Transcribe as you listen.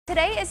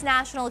Today is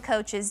National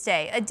Coaches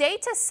Day, a day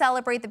to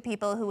celebrate the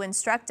people who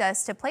instruct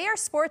us to play our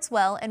sports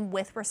well and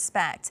with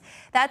respect.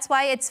 That's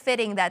why it's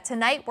fitting that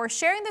tonight we're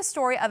sharing the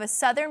story of a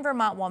Southern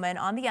Vermont woman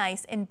on the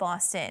ice in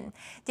Boston.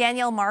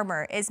 Danielle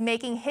Marmer is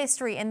making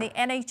history in the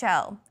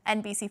NHL.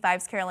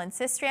 NBC5's Carolyn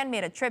Sistrand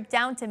made a trip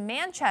down to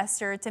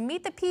Manchester to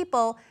meet the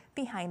people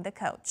behind the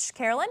coach.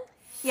 Carolyn?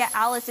 Yeah,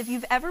 Alice, if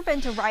you've ever been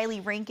to Riley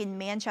Rink in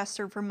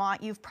Manchester,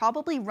 Vermont, you've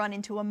probably run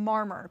into a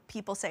Marmer.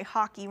 People say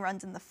hockey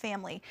runs in the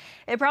family.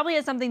 It probably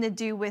has something to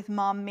do with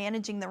Mom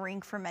managing the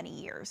rink for many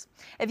years.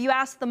 If you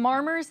ask the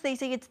Marmers, they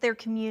say it's their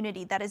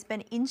community that has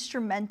been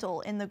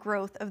instrumental in the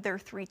growth of their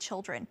 3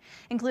 children,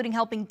 including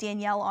helping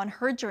Danielle on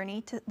her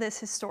journey to this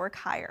historic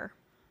hire.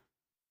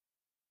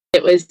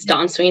 It was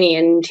Don Sweeney,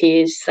 and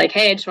he's like,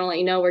 hey, I just want to let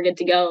you know we're good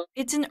to go.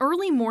 It's an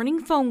early morning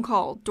phone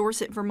call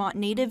Dorset, Vermont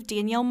native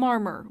Danielle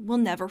Marmer will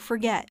never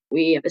forget.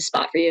 We have a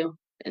spot for you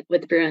with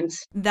the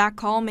Bruins. That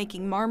call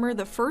making Marmer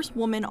the first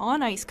woman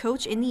on-ice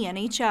coach in the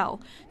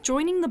NHL,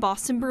 joining the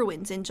Boston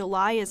Bruins in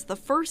July as the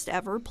first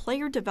ever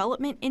player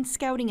development and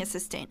scouting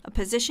assistant, a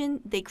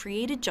position they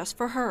created just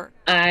for her.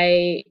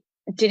 I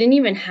didn't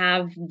even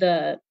have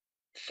the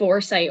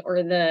foresight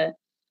or the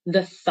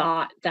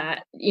thought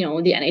that,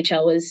 the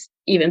NHL was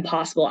even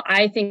possible.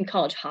 I think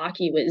college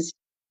hockey was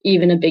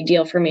even a big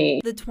deal for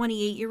me. The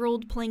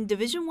 28-year-old playing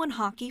Division I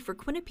hockey for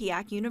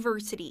Quinnipiac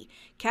University,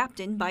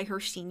 captained by her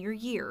senior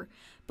year.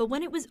 But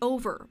when it was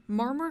over,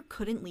 Marmer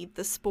couldn't leave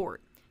the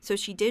sport. So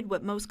she did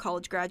what most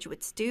college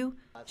graduates do.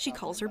 She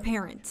calls her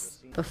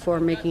parents.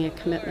 Before making a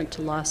commitment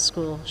to law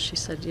school, she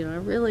said,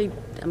 I'm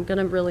going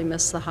to really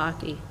miss the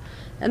hockey.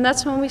 And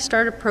that's when we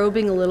started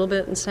probing a little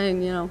bit and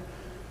saying, there's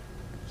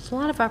a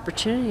lot of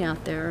opportunity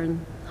out there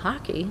in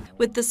hockey.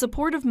 With the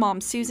support of Mom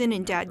Susan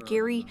and Dad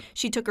Gary,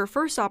 she took her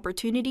first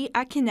opportunity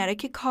at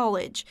Connecticut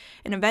College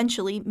and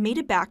eventually made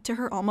it back to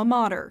her alma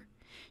mater.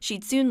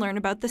 She'd soon learn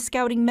about the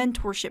scouting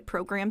mentorship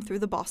program through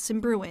the Boston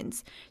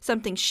Bruins,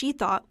 something she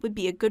thought would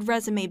be a good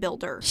resume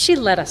builder. She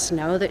let us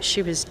know that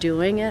she was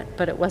doing it,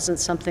 but it wasn't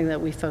something that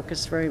we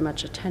focused very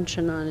much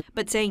attention on.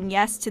 But saying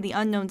yes to the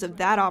unknowns of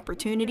that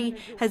opportunity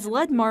has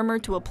led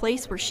Marmer to a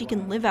place where she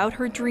can live out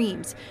her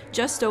dreams,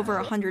 just over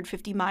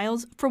 150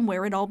 miles from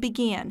where it all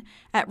began,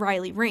 at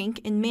Riley Rink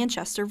in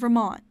Manchester,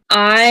 Vermont.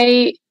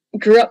 I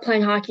grew up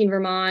playing hockey in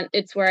Vermont.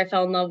 It's where I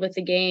fell in love with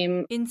the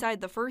game.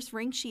 Inside the first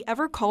rink she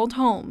ever called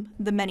home,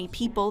 the many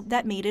people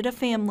that made it a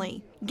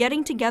family,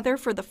 getting together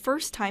for the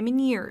first time in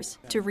years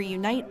to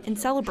reunite and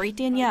celebrate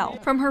Danielle.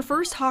 From her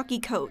first hockey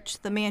coach,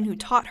 the man who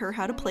taught her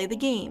how to play the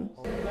game.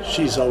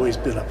 She's always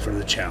been up for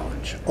the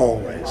challenge,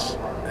 always.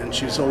 And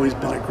she's always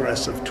been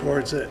aggressive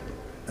towards it.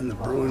 And the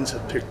Bruins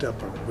have picked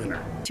up a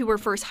winner. To her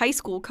first high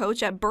school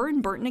coach at Burr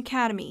 & Burton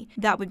Academy.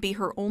 That would be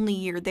her only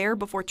year there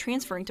before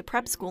transferring to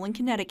prep school in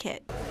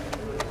Connecticut.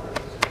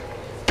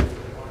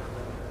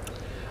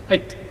 I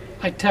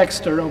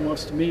text her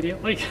almost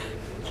immediately.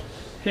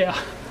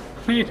 Yeah,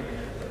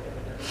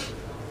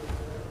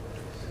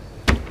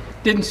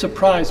 didn't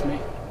surprise me.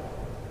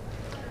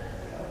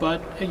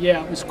 But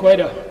yeah, it was quite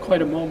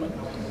a moment.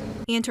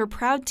 And her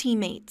proud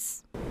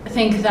teammates. I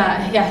think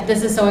that,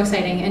 this is so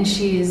exciting, and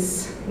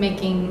she's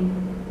making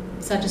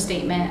such a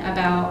statement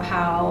about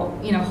how,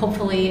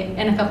 hopefully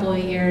in a couple of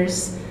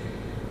years,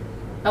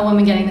 a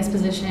woman getting this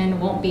position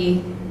won't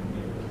be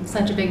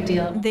such a big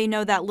deal. They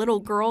know that little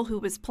girl who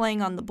was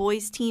playing on the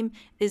boys' team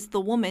is the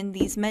woman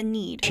these men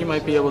need. She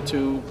might be able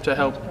to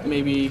help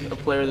maybe a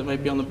player that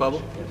might be on the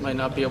bubble, might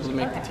not be able to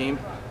make the team,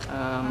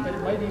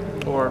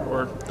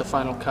 or the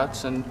final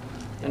cuts, and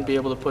be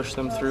able to push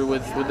them through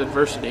with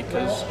adversity,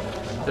 because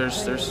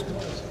there's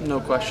no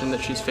question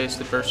that she's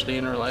faced adversity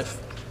in her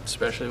life,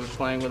 especially with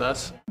playing with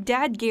us.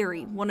 Dad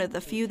Gary, one of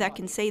the few that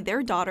can say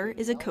their daughter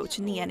is a coach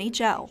in the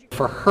NHL.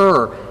 For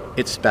her,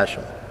 it's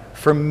special.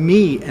 For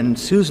me and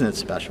Susan, it's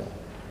special.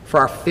 For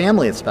our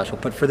family, it's special.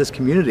 But for this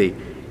community,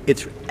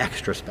 it's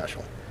extra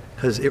special,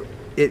 because it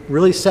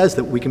really says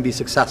that we can be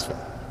successful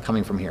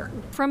coming from here.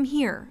 From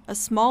here, a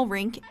small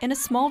rink in a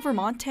small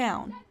Vermont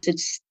town.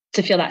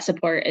 To feel that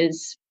support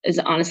is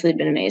honestly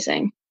been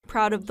amazing.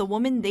 Proud of the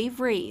woman they've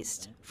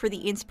raised, for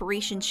the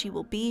inspiration she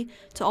will be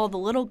to all the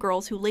little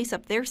girls who lace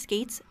up their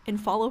skates and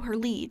follow her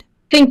lead.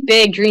 Think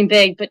big, dream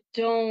big, but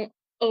don't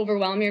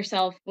overwhelm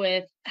yourself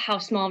with how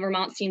small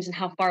Vermont seems and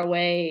how far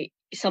away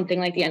something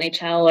like the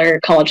NHL or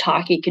college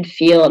hockey could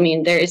feel. I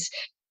mean,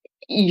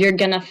 you're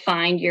gonna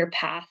find your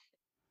path.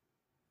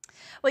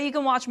 Well, you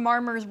can watch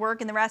Marmer's work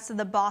and the rest of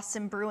the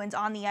Boston Bruins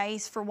on the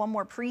ice for one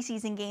more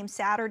preseason game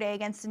Saturday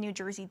against the New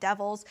Jersey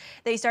Devils.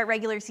 They start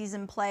regular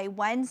season play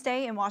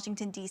Wednesday in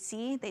Washington,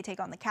 D.C. They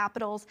take on the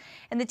Capitals.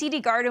 And the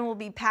TD Garden will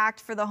be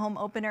packed for the home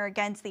opener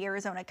against the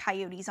Arizona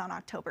Coyotes on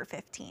October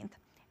 15th.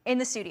 In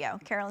the studio,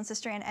 Carolyn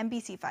Sistrand,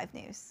 NBC5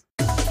 News.